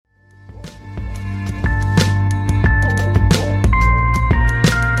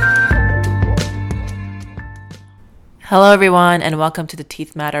Hello, everyone, and welcome to the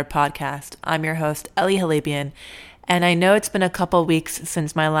Teeth Matter podcast. I'm your host, Ellie Halabian, and I know it's been a couple weeks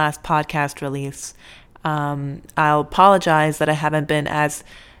since my last podcast release. I'll apologize that I haven't been as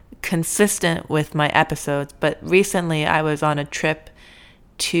consistent with my episodes, but recently I was on a trip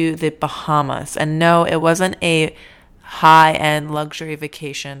to the Bahamas, and no, it wasn't a high-end luxury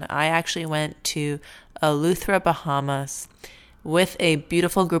vacation. I actually went to Eleuthera, Bahamas with a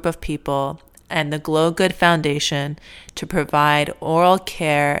beautiful group of people and the Glow Good Foundation to provide oral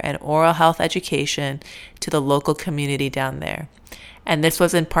care and oral health education to the local community down there. And this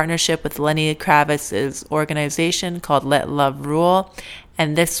was in partnership with Lenny Kravitz's organization called Let Love Rule.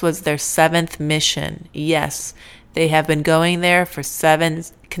 And this was their 7th mission. Yes, they have been going there for 7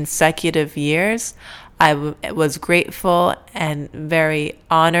 consecutive years. I was grateful and very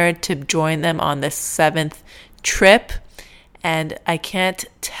honored to join them on this 7th trip. And I can't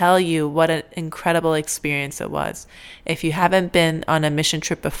tell you what an incredible experience it was. If you haven't been on a mission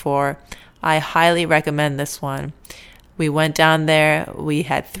trip before, I highly recommend this one. We went down there, we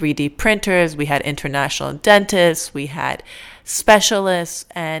had 3D printers, we had international dentists, we had specialists,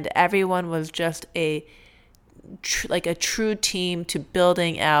 and everyone was just a true team to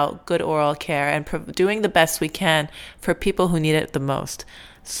building out good oral care and doing the best we can for people who need it the most.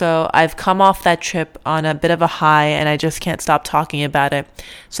 So I've come off that trip on a bit of a high, and I just can't stop talking about it.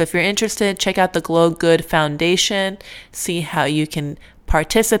 So if you're interested, check out the Glow Good Foundation, see how you can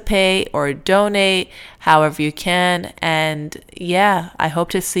participate or donate however you can. And yeah, I hope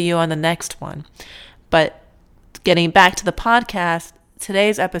to see you on the next one. But getting back to the podcast,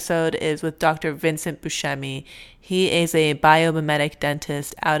 today's episode is with Dr. Vincent Buscemi. He is a biomimetic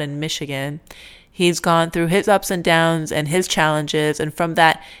dentist out in Michigan. He's gone through his ups and downs and his challenges, and from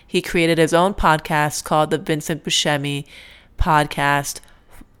that, he created his own podcast called the Vincent Buscemi Podcast,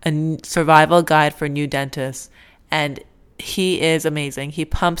 a survival guide for new dentists. And he is amazing. He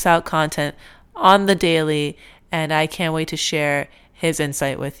pumps out content on the daily, and I can't wait to share his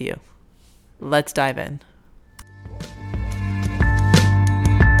insight with you. Let's dive in.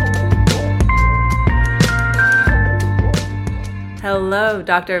 Hello,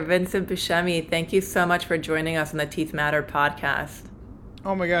 Dr. Vincent Buscemi. Thank you so much for joining us on the Teeth Matter podcast.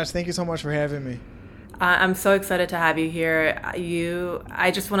 Oh my gosh, thank you so much for having me. I'm so excited to have you here.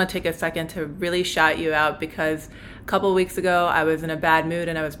 I just want to take a second to really shout you out because a couple of weeks ago I was in a bad mood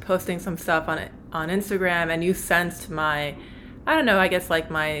and I was posting some stuff on Instagram, and you sensed my,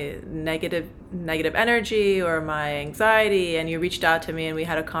 my negative energy or my anxiety, and you reached out to me and we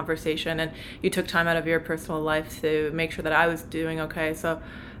had a conversation, and you took time out of your personal life to make sure that I was doing okay. So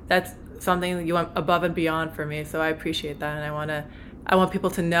that's something that you went above and beyond for me. So I appreciate that, and I want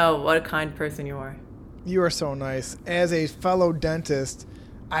people to know what a kind person you are. You are so nice. As a fellow dentist,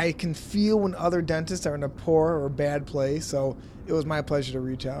 I can feel when other dentists are in a poor or bad place, so it was my pleasure to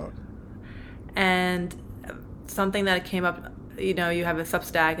reach out. And something that came up, you have a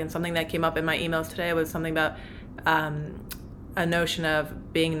Substack, and something that came up in my emails today was something about a notion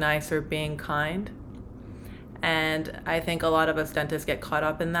of being nice or being kind. And I think a lot of us dentists get caught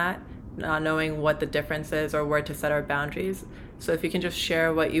up in that, not knowing what the difference is or where to set our boundaries. So if you can just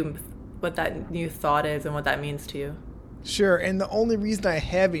share what that new thought is and what that means to you. Sure, and the only reason I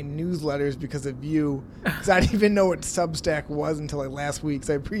have a newsletter is because of you, because I didn't even know what Substack was until last week,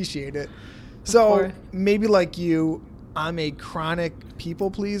 so I appreciate it. So maybe like you, I'm a chronic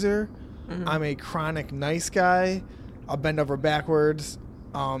people pleaser. Mm-hmm. I'm a chronic nice guy. I'll bend over backwards.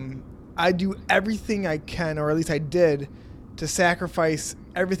 I do everything I can, or at least I did, to sacrifice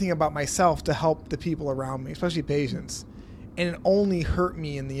everything about myself to help the people around me, especially patients. And it only hurt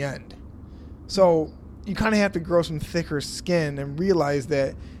me in the end. So you kind of have to grow some thicker skin and realize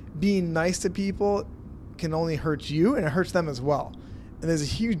that being nice to people can only hurt you, and it hurts them as well. And there's a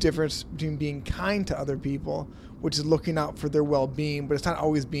huge difference between being kind to other people, which is looking out for their well-being, but it's not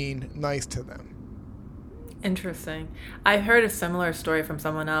always being nice to them. Interesting. I heard a similar story from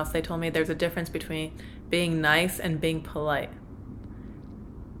someone else. They told me there's a difference between being nice and being polite.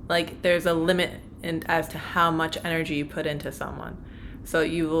 Like there's a limit as to how much energy you put into someone. So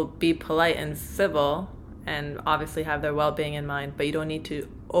you will be polite and civil and obviously have their well-being in mind, but you don't need to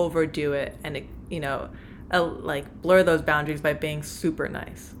overdo it and, blur those boundaries by being super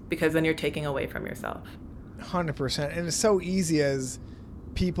nice, because then you're taking away from yourself. 100%. And it's so easy as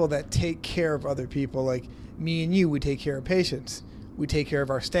people that take care of other people, like me and you, we take care of patients. We take care of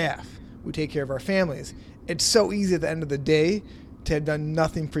our staff. We take care of our families. It's so easy at the end of the day to have done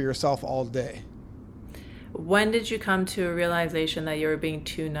nothing for yourself all day. When did you come to a realization that you were being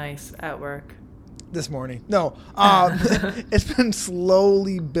too nice at work? This morning. No. It's been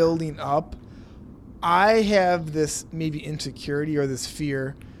slowly building up. I have this maybe insecurity or this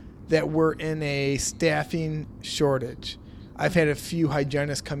fear that we're in a staffing shortage. I've had a few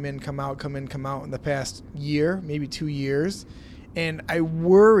hygienists come in, come out in the past year, maybe 2 years. And I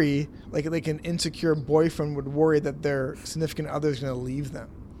worry, like an insecure boyfriend would worry that their significant other is going to leave them.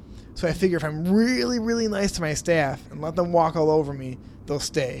 So I figure if I'm really, really nice to my staff and let them walk all over me, they'll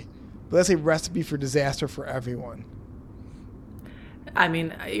stay. But that's a recipe for disaster for everyone. I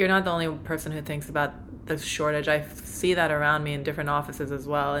mean, you're not the only person who thinks about the shortage. I see that around me in different offices as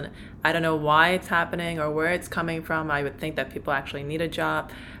well. And I don't know why it's happening or where it's coming from. I would think that people actually need a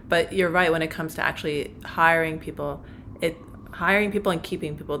job. But you're right, when it comes to actually hiring people and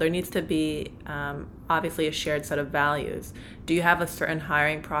keeping people, there needs to be obviously a shared set of values. Do you have a certain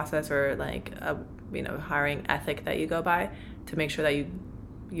hiring process or like a hiring ethic that you go by to make sure that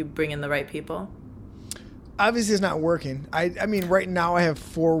you bring in the right people? Obviously, it's not working. I mean, right now I have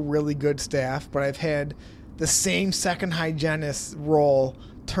 4 really good staff, but I've had the same second hygienist role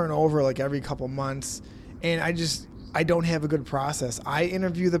turn over like every couple months, and I don't have a good process. I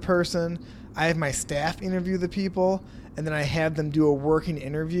interview the person, I have my staff interview the people, and then I have them do a working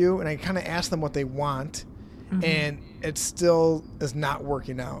interview, and I kind of ask them what they want, and it still is not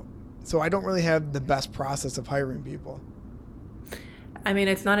working out. So I don't really have the best process of hiring people. I mean,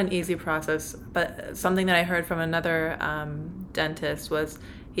 it's not an easy process, but something that I heard from another dentist was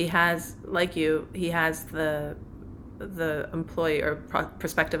he has the employee or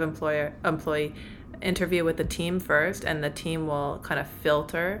prospective employee interview with the team first, and the team will kind of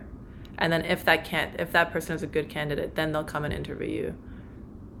filter, and then if that person is a good candidate, then they'll come and interview you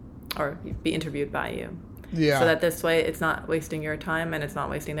or be interviewed by you. Yeah. So that this way it's not wasting your time and it's not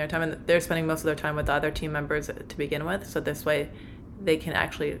wasting their time, and they're spending most of their time with the other team members to begin with. So this way they can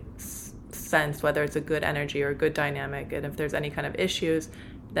actually sense whether it's a good energy or a good dynamic, and if there's any kind of issues,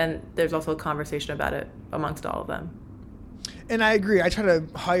 then there's also a conversation about it amongst all of them. And I agree. I try to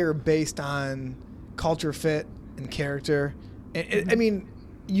hire based on culture fit and character. And I mean,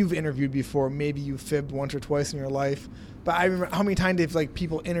 you've interviewed before. Maybe you fibbed once or twice in your life, but I remember how many times have like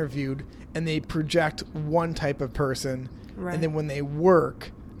people interviewed and they project one type of person, right, and then when they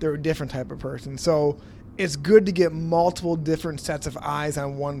work, they're a different type of person. So it's good to get multiple different sets of eyes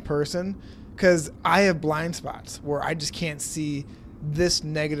on one person, because I have blind spots where I just can't see this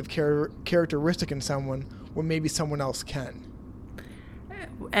negative characteristic in someone where maybe someone else can.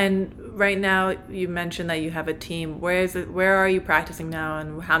 And right now, you mentioned that you have a team. Where are you practicing now,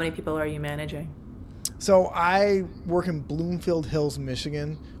 and how many people are you managing? So I work in Bloomfield Hills,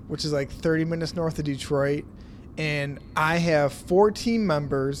 Michigan, which is like 30 minutes north of Detroit, and I have 4 team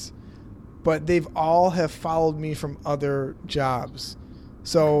members, but they've all have followed me from other jobs.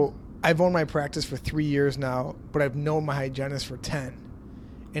 So I've owned my practice for 3 years now, but I've known my hygienist for 10.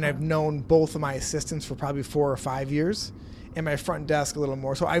 And I've known both of my assistants for probably 4 or 5 years, and my front desk a little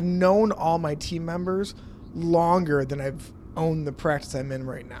more. So I've known all my team members longer than I've owned the practice I'm in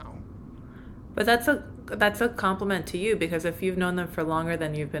right now. But that's a compliment to you, because if you've known them for longer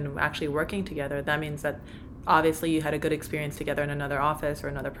than you've been actually working together, that means that obviously you had a good experience together in another office or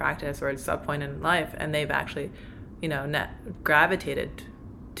another practice or at some point in life, and they've actually, gravitated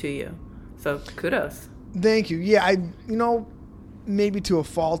to you. So kudos. Thank you. Yeah, maybe to a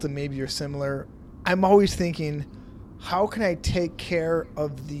fault, and maybe you're similar. I'm always thinking, how can I take care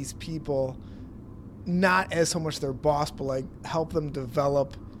of these people, not as so much their boss, but like help them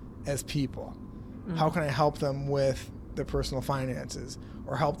develop as people? Mm-hmm. How can I help them with their personal finances,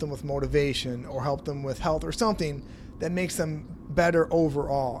 or help them with motivation, or help them with health, or something that makes them better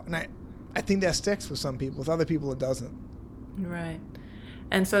overall? And I think that sticks with some people. With other people, it doesn't. Right.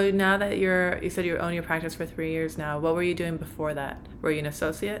 And so now that you said you own your practice for 3 years now, what were you doing before that? Were you an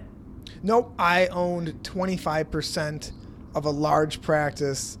associate? Nope. I owned 25% of a large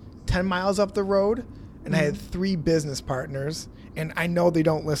practice 10 miles up the road, and I had 3 business partners. And I know they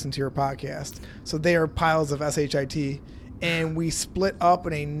don't listen to your podcast, so they are piles of shit. And we split up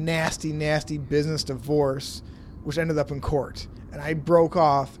in a nasty, nasty business divorce, which ended up in court. And I broke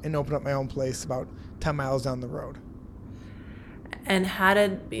off and opened up my own place about 10 miles down the road. And how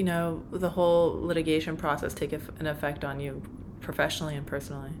did, the whole litigation process take an effect on you professionally and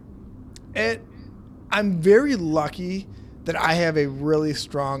personally? I'm very lucky that I have a really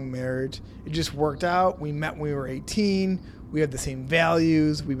strong marriage. It just worked out. We met when we were 18. We had the same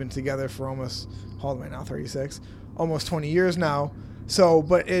values. We've been together for almost 36, almost 20 years now. So,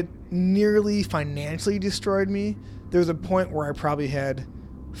 but it nearly financially destroyed me. There was a point where I probably had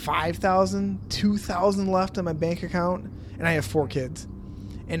 $5,000, $2,000 left in my bank account, and I have 4 kids.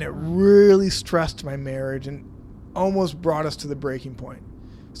 And it really stressed my marriage and almost brought us to the breaking point.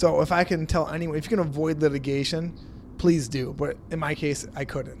 So if I can tell anyone, if you can avoid litigation, please do. But in my case, I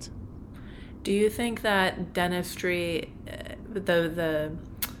couldn't. Do you think that dentistry,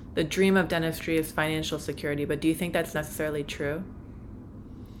 the dream of dentistry is financial security, but do you think that's necessarily true?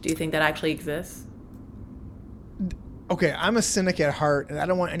 Do you think that actually exists? Okay, I'm a cynic at heart, and I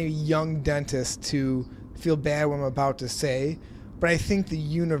don't want any young dentist to feel bad what I'm about to say, but I think the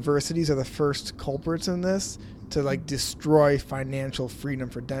universities are the first culprits in this to like destroy financial freedom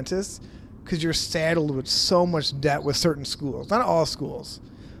for dentists, because you're saddled with so much debt with certain schools. Not all schools,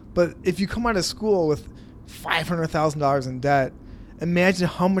 but if you come out of school with $500,000 in debt, imagine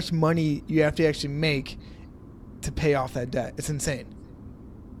how much money you have to actually make to pay off that debt. It's insane.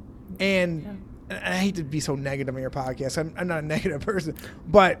 And I hate to be so negative on your podcast. I'm not a negative person,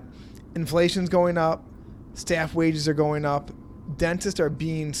 but inflation's going up, staff wages are going up, dentists are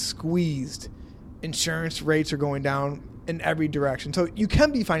being squeezed, insurance rates are going down in every direction. So you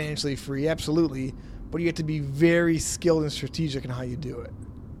can be financially free, absolutely, but you have to be very skilled and strategic in how you do it.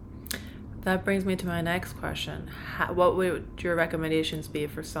 That brings me to my next question. What would your recommendations be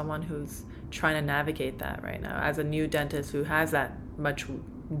for someone who's trying to navigate that right now as a new dentist who has that much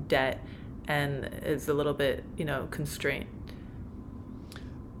debt and is a little bit, constrained?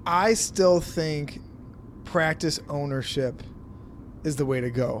 I still think practice ownership is the way to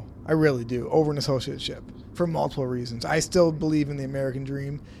go. I really do, over an associateship, for multiple reasons. I still believe in the American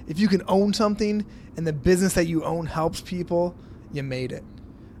dream. If you can own something and the business that you own helps people, you made it.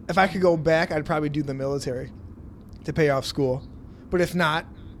 If I could go back, I'd probably do the military to pay off school. But if not,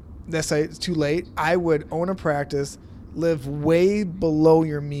 let's say it's too late, I would own a practice, live way below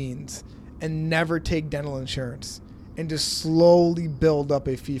your means, and never take dental insurance, and just slowly build up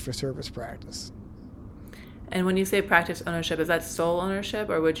a fee-for-service practice. And when you say practice ownership, is that sole ownership,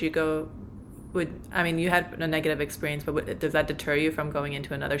 or you had a negative experience, but does that deter you from going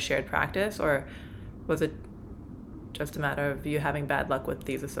into another shared practice, or was it just a matter of you having bad luck with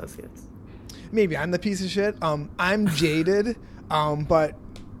these associates? Maybe I'm the piece of shit. I'm jaded, but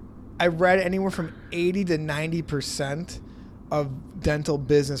I read anywhere from 80 to 90% of dental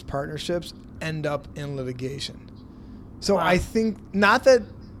business partnerships end up in litigation. So wow. I think not that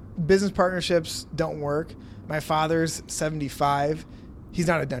business partnerships don't work. My father's 75. He's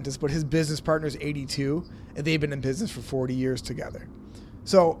not a dentist, but his business partner's 82, and they've been in business for 40 years together.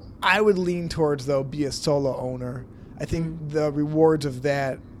 So I would lean towards, though, be a solo owner. I think the rewards of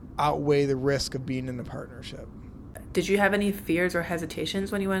that outweigh the risk of being in a partnership. Did you have any fears or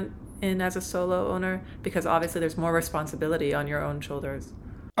hesitations when you went in as a solo owner? Because obviously there's more responsibility on your own shoulders.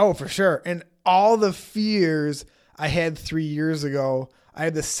 Oh, for sure. And all the fears I had 3 years ago, I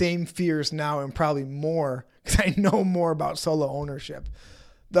have the same fears now and probably more because I know more about solo ownership.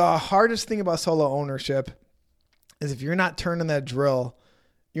 The hardest thing about solo ownership is if you're not turning that drill,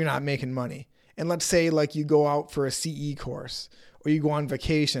 you're not making money. And let's say like you go out for a CE course or you go on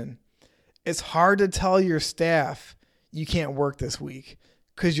vacation. It's hard to tell your staff you can't work this week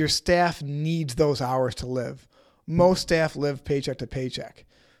because your staff needs those hours to live. Most staff live paycheck to paycheck.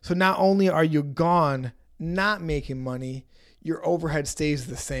 So not only are you gone not making money, your overhead stays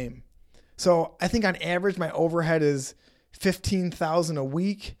the same. So I think on average my overhead is $15,000 a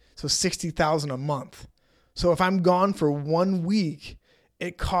week, so $60,000 a month. So if I'm gone for 1 week,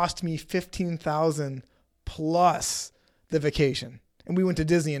 it cost me $15,000 plus the vacation. And we went to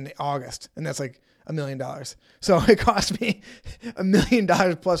Disney in August, and that's like $1 million. So it cost me $1 million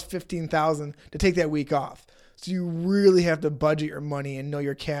plus $15,000 to take that week off. So you really have to budget your money and know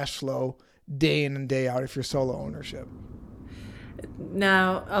your cash flow day in and day out if you're solo ownership.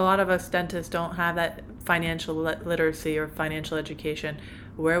 Now, a lot of us dentists don't have that financial literacy or financial education.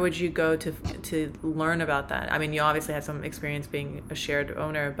 Where would you go to learn about that? I mean, you obviously had some experience being a shared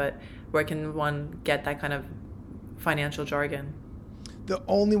owner, but where can one get that kind of financial jargon? The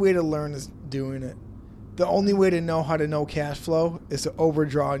only way to learn is doing it. The only way to know how to know cash flow is to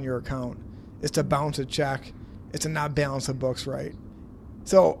overdraw in your account. It's to bounce a check. It's to not balance the books right.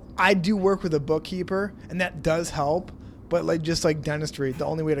 So I do work with a bookkeeper, and that does help. But just like dentistry, the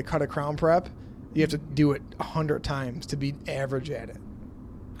only way to cut a crown prep, you have to do it 100 times to be average at it.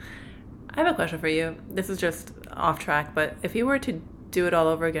 I have a question for you. This is just off track, but if you were to do it all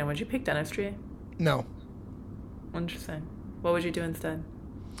over again, would you pick dentistry? No. Interesting. What would you do instead?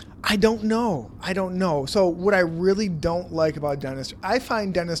 I don't know. So what I really don't like about dentistry, I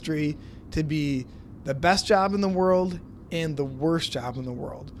find dentistry to be the best job in the world and the worst job in the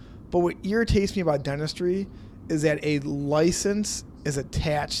world. But what irritates me about dentistry is that a license is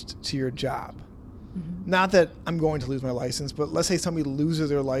attached to your job. Mm-hmm. Not that I'm going to lose my license, but let's say somebody loses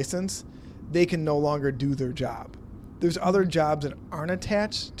their license, they can no longer do their job. there's other jobs that aren't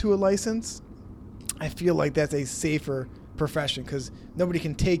attached to a license, I feel like that's a safer profession because nobody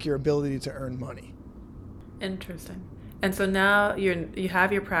can take your ability to earn money. Interesting. And so now you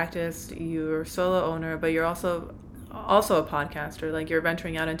have your practice, you're a solo owner, but you're also a podcaster. Like you're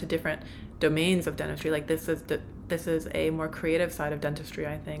venturing out into different domains of dentistry. Like this is a more creative side of dentistry,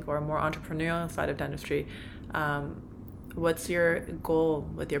 I think, or a more entrepreneurial side of dentistry. What's your goal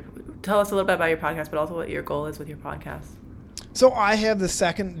with your? Tell us a little bit about your podcast, but also what your goal is with your podcast. So I have the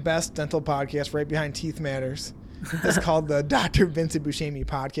second best dental podcast right behind Teeth Matters. It's called the Dr. Vincent Buscemi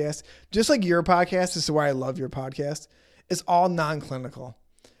podcast. Just like your podcast, this is why I love your podcast. It's all non-clinical.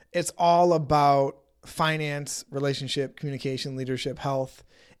 It's all about finance, relationship, communication, leadership, health.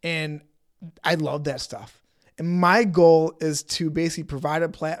 And I love that stuff. And my goal is to basically provide a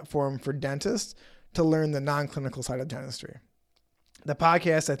platform for dentists to learn the non-clinical side of dentistry. The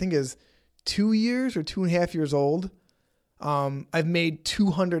podcast, I think, is 2 years or 2.5 years old. I've made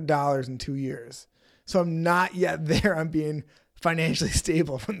 $200 in 2 years. So I'm not yet there on being financially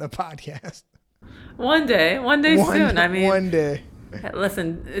stable from the podcast. One day soon. I mean, one day.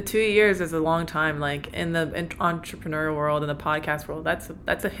 Listen, 2 years is a long time. Like in the entrepreneurial world, in the podcast world, that's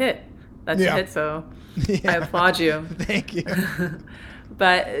a hit. That's a hit. So I applaud you. Thank you.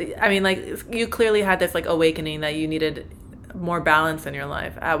 But I mean, like you clearly had this like awakening that you needed more balance in your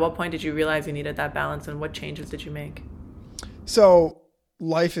life. At what point did you realize you needed that balance, and what changes did you make? So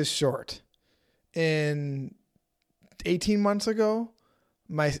life is short. In 18 months ago,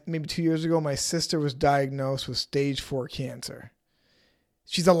 maybe 2 years ago, my sister was diagnosed with stage 4 cancer.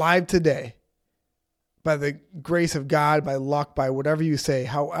 She's alive today by the grace of God, by luck, by whatever you say.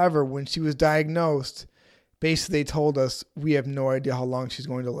 However, when she was diagnosed, basically they told us we have no idea how long she's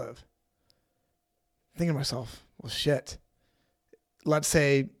going to live. Thinking to myself, well, shit. Let's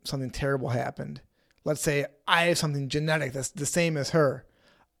say something terrible happened. Let's say I have something genetic that's the same as her.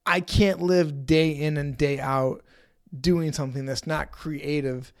 I can't live day in and day out doing something that's not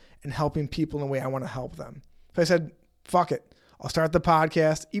creative and helping people in the way I want to help them. So I said, fuck it. I'll start the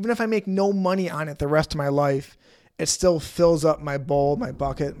podcast. Even if I make no money on it the rest of my life, it still fills up my bowl, my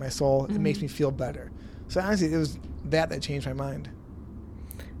bucket, my soul. It makes me feel better. So honestly, it was that changed my mind.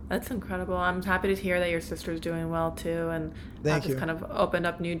 That's incredible. I'm happy to hear that your sister's doing well too, and that just kind of opened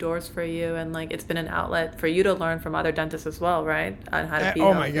up new doors for you, and like it's been an outlet for you to learn from other dentists as well, right? On how to be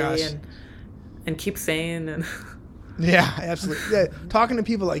healthy and keep sane and yeah, absolutely. Yeah, talking to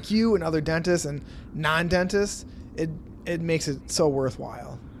people like you and other dentists and non-dentists, it makes it so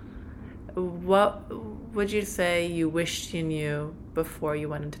worthwhile. What would you say you wished you knew before you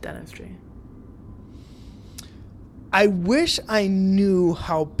went into dentistry? I wish I knew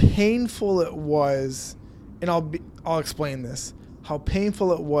how painful it was, and I'll explain this, how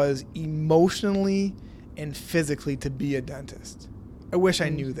painful it was emotionally and physically to be a dentist. I wish I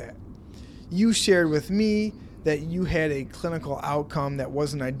knew that. You shared with me that you had a clinical outcome that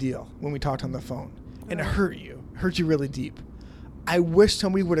wasn't ideal when we talked on the phone, and it hurt you really deep. I wish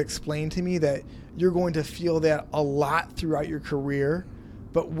somebody would explain to me that you're going to feel that a lot throughout your career,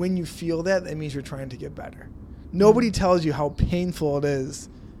 but when you feel that means you're trying to get better. Nobody tells you how painful it is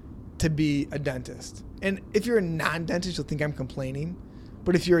to be a dentist. And if you're a non-dentist, you'll think I'm complaining.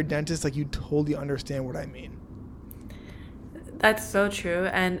 But if you're a dentist, like you totally understand what I mean. That's so true.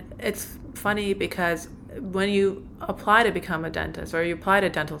 And it's funny because when you apply to become a dentist or you apply to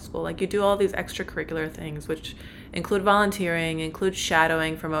dental school, like you do all these extracurricular things, which include volunteering, include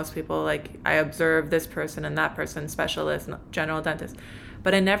shadowing for most people. Like I observe this person and that person, specialist, general dentist.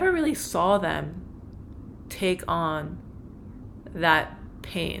 But I never really saw them take on that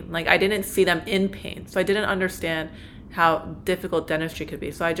pain. Like I didn't see them in pain. So I didn't understand how difficult dentistry could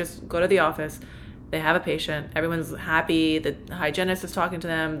be. So I just go to the office, they have a patient, everyone's happy, the hygienist is talking to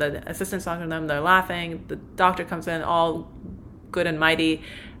them, the assistant's talking to them, they're laughing, the doctor comes in all good and mighty,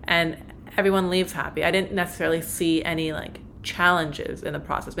 and everyone leaves happy. I didn't necessarily see any like challenges in the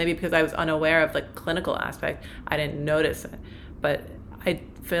process. Maybe because I was unaware of the clinical aspect, I didn't notice it. But I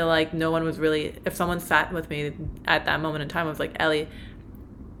feel like no one was really, if someone sat with me at that moment in time, I was like, Ellie,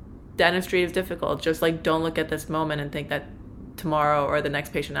 dentistry is difficult. Just like, don't look at this moment and think that tomorrow or the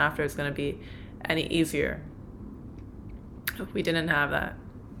next patient after is going to be any easier. We didn't have that.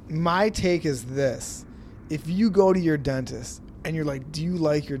 My take is this. If you go to your dentist and you're like, do you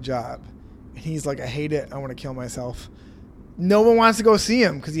like your job? And he's like, I hate it. I want to kill myself. No one wants to go see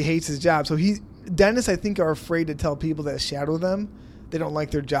him because he hates his job. So dentists, I think, are afraid to tell people that shadow them they don't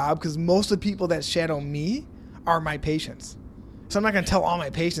like their job, because most of the people that shadow me are my patients. So I'm not going to tell all my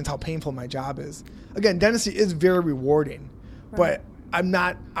patients how painful my job is. Again, dentistry is very rewarding, but I'm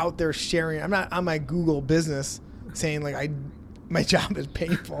not out there sharing. I'm not on my Google business saying like my job is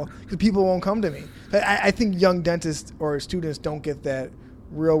painful because people won't come to me. But I think young dentists or students don't get that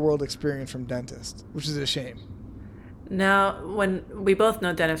real world experience from dentists, which is a shame. Now, when we both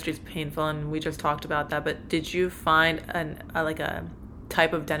know dentistry is painful, and we just talked about that, but did you find a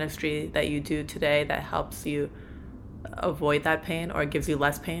type of dentistry that you do today that helps you avoid that pain or gives you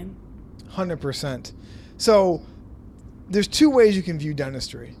less pain? 100%. So there's two ways you can view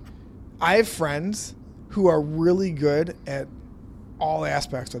dentistry. I have friends who are really good at all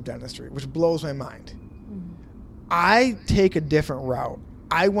aspects of dentistry, which blows my mind. I take a different route.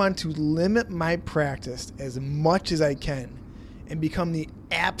 I want to limit my practice as much as I can and become the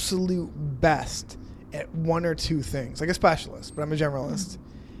absolute best at one or two things, like a specialist, but I'm a generalist.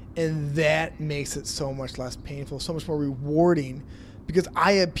 And that makes it so much less painful, so much more rewarding, because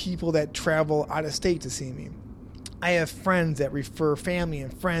I have people that travel out of state to see me. I have friends that refer family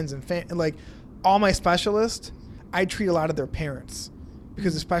and friends and like all my specialists, I treat a lot of their parents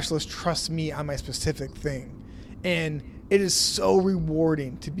because the specialist trusts me on my specific thing. And it is so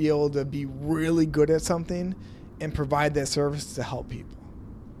rewarding to be able to be really good at something and provide that service to help people.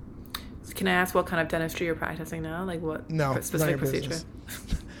 Can I ask what kind of dentistry you're practicing now? Like what specific procedure?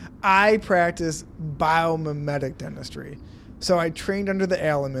 I practice biomimetic dentistry. So I trained under the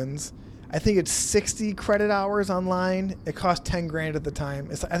Allemans. I think it's 60 credit hours online. It cost $10,000 at the time.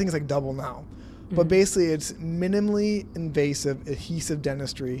 I think it's like double now. But basically it's minimally invasive adhesive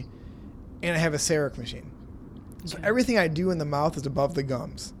dentistry, and I have a CEREC machine. So everything I do in the mouth is above the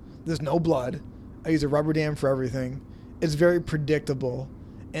gums. There's no blood. I use a rubber dam for everything. It's very predictable.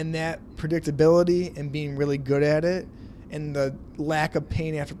 And that predictability and being really good at it and the lack of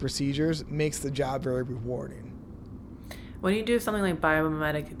pain after procedures makes the job very rewarding. When you do something like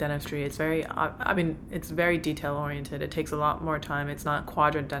biomimetic dentistry, it's very, it's very detail oriented. It takes a lot more time. It's not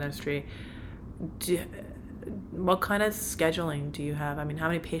quadrant dentistry. What kind of scheduling do you have? I mean, how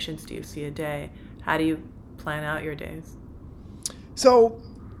many patients do you see a day? How do you plan out your days? So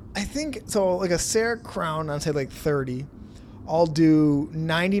I think, like a CEREC crown on say like 30, I'll do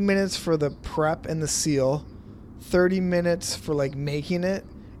 90 minutes for the prep and the seal, 30 minutes for like making it,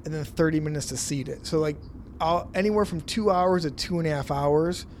 and then 30 minutes to seat it. So like anywhere from 2 hours to 2.5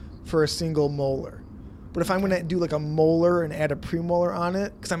 hours for a single molar. But if I'm going to do like a molar and add a premolar on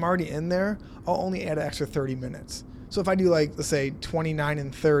it, because I'm already in there, I'll only add an extra 30 minutes. So if I do like, let's say 29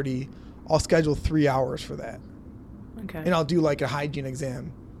 and 30, I'll schedule 3 hours for that. Okay. And I'll do like a hygiene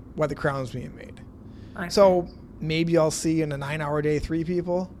exam while the crown's being made. So maybe I'll see in a 9-hour day 3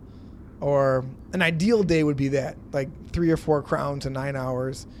 people, or an ideal day would be that, like 3 or 4 crowns in 9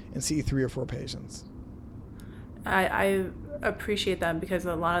 hours and see 3 or 4 patients. I appreciate that, because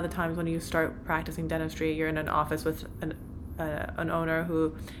a lot of the times when you start practicing dentistry, you're in an office with an owner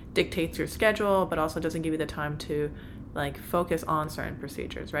who dictates your schedule, but also doesn't give you the time to like focus on certain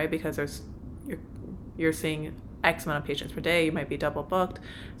procedures, right? Because you're seeing X amount of patients per day, you might be double booked,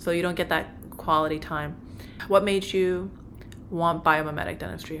 so you don't get that quality time. What made you want biomimetic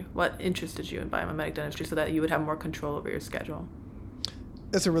dentistry? What interested you in biomimetic dentistry so that you would have more control over your schedule?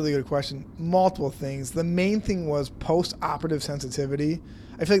 That's a really good question. Multiple things. The main thing was post-operative sensitivity.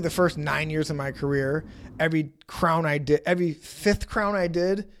 I feel like the first 9 years of my career, every 5th crown I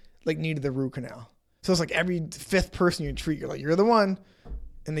did, like needed the root canal. So it's like every 5th person you treat, you're like, you're the one.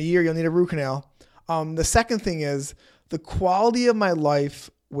 In the year, you'll need a root canal. The second thing is the quality of my life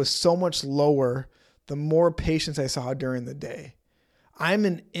was so much lower the more patients I saw during the day. I'm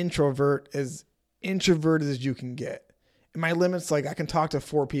an introvert as you can get. And my limit's like I can talk to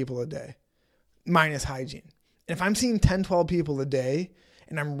 4 people a day, minus hygiene. And if I'm seeing 10, 12 people a day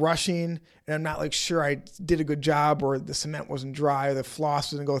and I'm rushing and I'm not like sure I did a good job, or the cement wasn't dry or the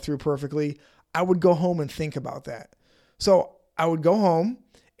floss didn't go through perfectly, I would go home and think about that. So I would go home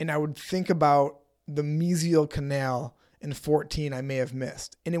and I would think about the mesial canal in 14 I may have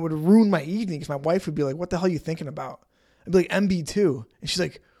missed. And it would ruin my evening because my wife would be like, what the hell are you thinking about? I'd be like, MB2. And she's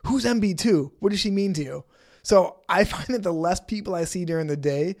like, who's MB2? What does she mean to you? So I find that the less people I see during the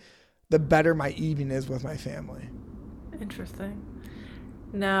day, the better my evening is with my family. Interesting.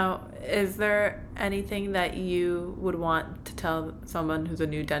 Now, is there anything that you would want to tell someone who's a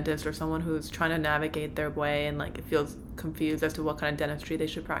new dentist or someone who's trying to navigate their way and like feels confused as to what kind of dentistry they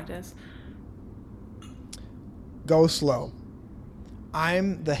should practice? Go slow.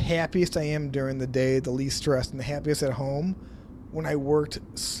 I'm the happiest I am during the day, the least stressed, and the happiest at home when I worked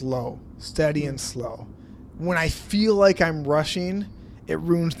slow, steady and slow. When I feel like I'm rushing, it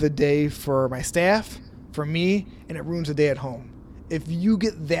ruins the day for my staff, for me, and it ruins the day at home. If you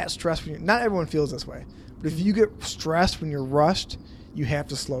get that stressed, not everyone feels this way, but if you get stressed when you're rushed, you have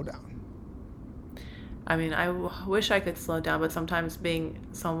to slow down. I mean, wish I could slow down, but sometimes being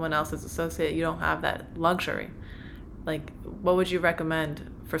someone else's associate, you don't have that luxury. Like, what would you recommend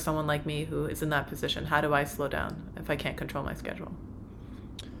for someone like me who is in that position? How do I slow down if I can't control my schedule?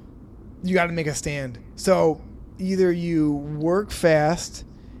 You got to make a stand. So either you work fast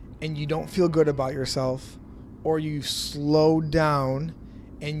and you don't feel good about yourself, or you slow down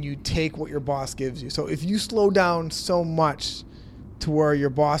and you take what your boss gives you. So if you slow down so much to where your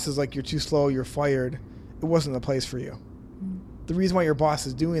boss is like, you're too slow, you're fired, it wasn't the place for you. The reason why your boss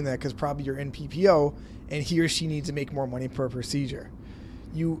is doing that, because probably you're in PPO and he or she needs to make more money per procedure.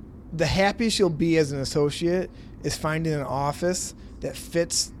 The happiest you'll be as an associate is finding an office that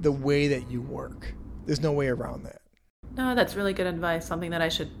fits the way that you work. There's no way around that. No, that's really good advice, something that I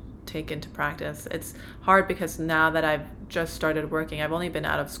should take into practice. It's hard because now that I've just started working, I've only been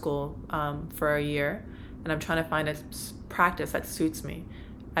out of school for a year, and I'm trying to find a practice that suits me.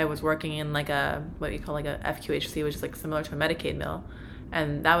 I was working in like what you call like a FQHC, which is like similar to a Medicaid mill,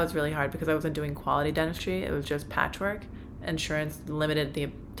 and that was really hard because I wasn't doing quality dentistry. It was just patchwork. Insurance limited the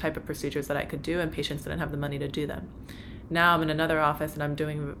type of procedures that I could do, and patients didn't have the money to do them. Now I'm in another office and I'm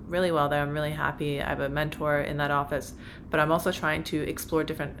doing really well there. I'm really happy. I have a mentor in that office, but I'm also trying to explore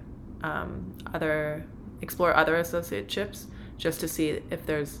different other associateships just to see if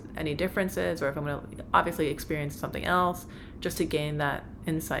there's any differences, or if I'm going to obviously experience something else, just to gain that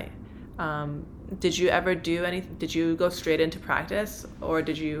insight. Did you ever do anything? Did you go straight into practice, or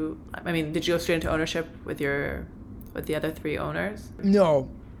did you go straight into ownership with the other three owners? No,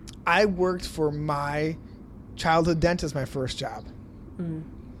 I worked for my childhood dentist my first job. And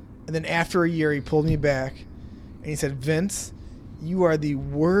then after a year, he pulled me back and he said, Vince, you are the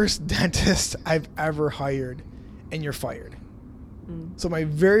worst dentist I've ever hired, and you're fired. So my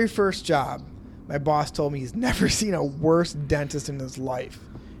very first job, my boss told me he's never seen a worse dentist in his life,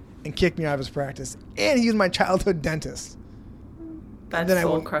 and kicked me out of his practice. And he was my childhood dentist. That's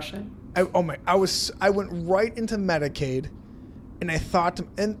soul crushing. I went right into Medicaid, and I thought,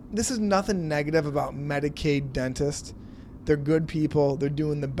 and this is nothing negative about Medicaid dentists. They're good people. They're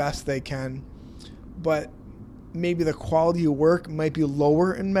doing the best they can. But maybe the quality of work might be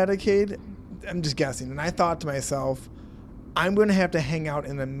lower in Medicaid. I'm just guessing. And I thought to myself, I'm going to have to hang out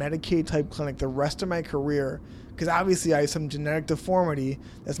in a Medicaid-type clinic the rest of my career, because obviously I have some genetic deformity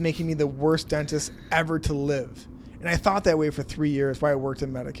that's making me the worst dentist ever to live. And I thought that way for 3 years while I worked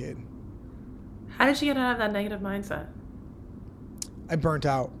in Medicaid. How did you get out of that negative mindset? I burnt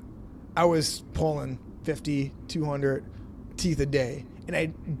out. I was pulling 50, 200 teeth a day. And I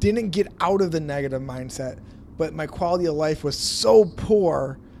didn't get out of the negative mindset, but my quality of life was so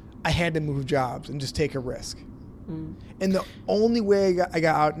poor, I had to move jobs and just take a risk. And the only way I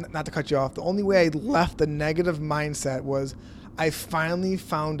got out, not to cut you off, the only way I left the negative mindset was I finally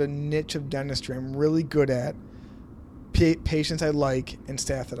found a niche of dentistry I'm really good at, patients I like, and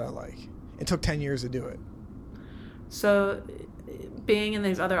staff that I like. It took 10 years to do it. So being in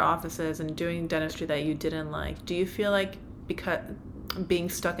these other offices and doing dentistry that you didn't like, do you feel like because being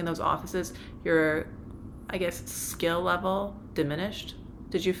stuck in those offices, your, I guess, skill level diminished?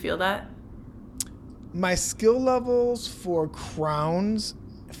 Did you feel that? My skill levels for crowns,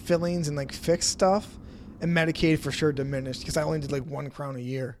 fillings, and like fixed stuff, and Medicaid for sure diminished because I only did like 1 crown a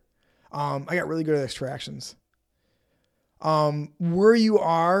year. I got really good at extractions. Where you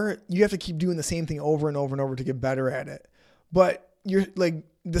are, you have to keep doing the same thing over and over and over to get better at it. But you're like,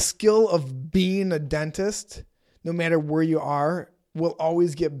 the skill of being a dentist, no matter where you are, will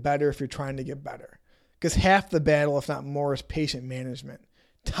always get better if you're trying to get better. Because half the battle, if not more, is patient management,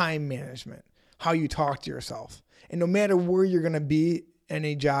 time management, how you talk to yourself. And no matter where you're going to be in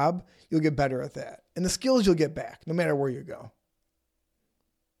a job, you'll get better at that. And the skills you'll get back, no matter where you go.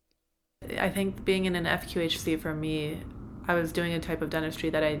 I think being in an FQHC for me, I was doing a type of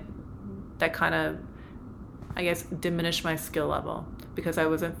dentistry that kind of, I guess, diminished my skill level because I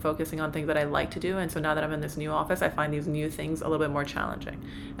wasn't focusing on things that I like to do. And so now that I'm in this new office, I find these new things a little bit more challenging.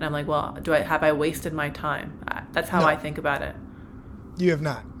 And I'm like, well, have I wasted my time? That's how I think about it. You have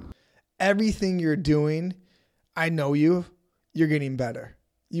not. Everything you're doing, I know you're getting better.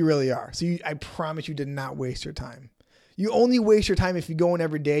 You really are. So I promise you did not waste your time. You only waste your time if you go in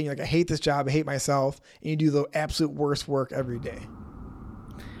every day and you're like, I hate this job, I hate myself, and you do the absolute worst work every day.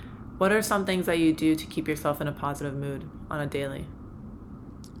 What are some things that you do to keep yourself in a positive mood on a daily?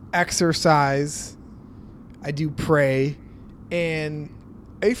 Exercise. I do pray. And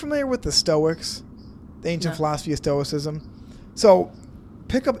are you familiar with the Stoics? The ancient philosophy of Stoicism? So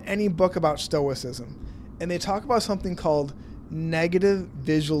pick up any book about Stoicism, and they talk about something called negative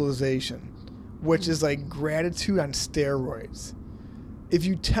visualization, which is like gratitude on steroids. if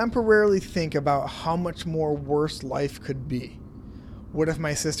you temporarily think about how much more worse life could be, what if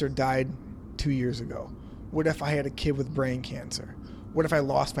my sister died 2 years ago? What if I had a kid with brain cancer? What if I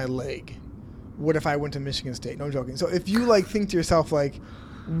lost my leg? What if I went to Michigan State? No, I'm joking. So if you like think to yourself like,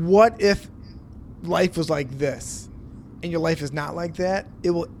 what if life was like this and your life is not like that,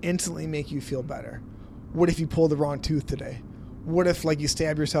 it will instantly make you feel better. What if you pulled the wrong tooth today? What if like you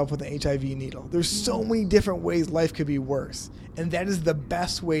stab yourself with an HIV needle? There's so many different ways life could be worse. And that is the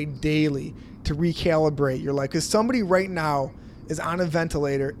best way daily to recalibrate your life. Because somebody right now is on a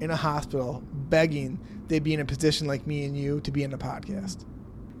ventilator in a hospital begging they'd be in a position like me and you to be in the podcast.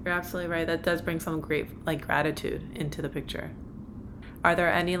 You're absolutely right. That does bring some great like gratitude into the picture. Are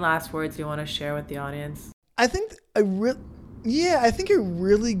there any last words you want to share with the audience? I think a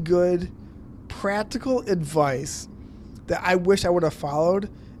really good practical advice that I wish I would have followed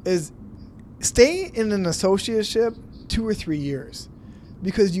is stay in an associateship 2 or 3 years,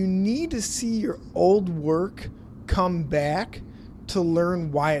 because you need to see your old work come back to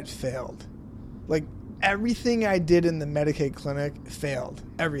learn why it failed. Like everything I did in the Medicaid clinic failed.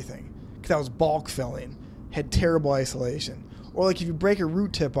 Everything. Because I was bulk filling, had terrible isolation. Or like if you break a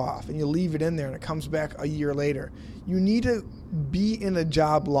root tip off and you leave it in there and it comes back a year later, you need to be in a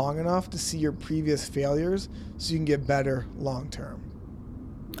job long enough to see your previous failures so you can get better long term.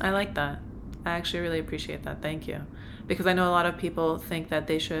 I like that. I actually really appreciate that. Thank you. Because I know a lot of people think that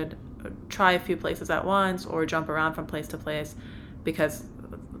they should try a few places at once or jump around from place to place because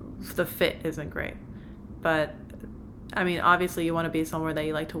the fit isn't great. But I mean, obviously you want to be somewhere that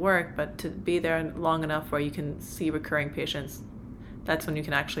you like to work, but to be there long enough where you can see recurring patients, that's when you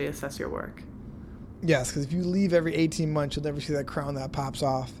can actually assess your work. Yes, because if you leave every 18 months, you'll never see that crown that pops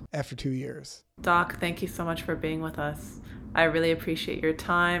off after 2 years. Doc, thank you so much for being with us. I really appreciate your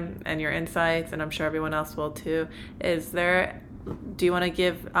time and your insights, and I'm sure everyone else will too. Do you want to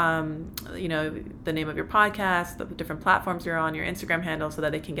give, the name of your podcast, the different platforms you're on, your Instagram handle, so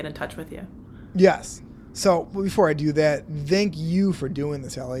that they can get in touch with you? Yes. So before I do that, thank you for doing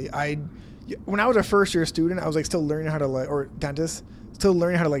this, Ellie. When I was a first year student, I was like still learning how to still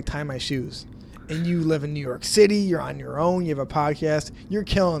learning how to tie my shoes. And you live in New York City, you're on your own, you have a podcast, you're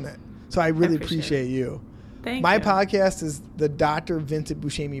killing it. So I really appreciate you. Thank you. My podcast is the Dr. Vincent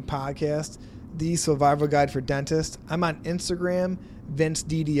Buscemi podcast, the survival guide for dentists. I'm on Instagram, Vince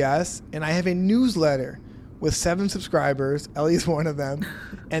DDS, and I have a newsletter with 7 subscribers. Ellie's one of them.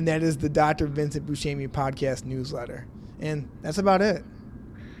 And that is the Dr. Vincent Buscemi podcast newsletter. And that's about it.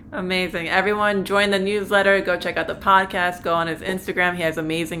 Amazing. Everyone join the newsletter. Go check out the podcast. Go on his Instagram. He has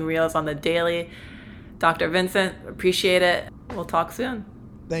amazing reels on the daily. Dr. Vincent, appreciate it. We'll talk soon.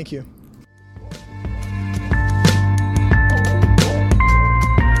 Thank you.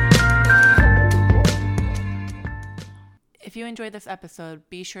 If you enjoyed this episode,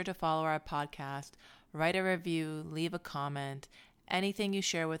 be sure to follow our podcast, write a review, leave a comment. Anything you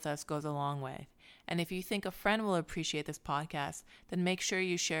share with us goes a long way. And if you think a friend will appreciate this podcast, then make sure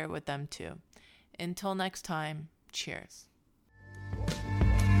you share it with them too. Until next time, cheers.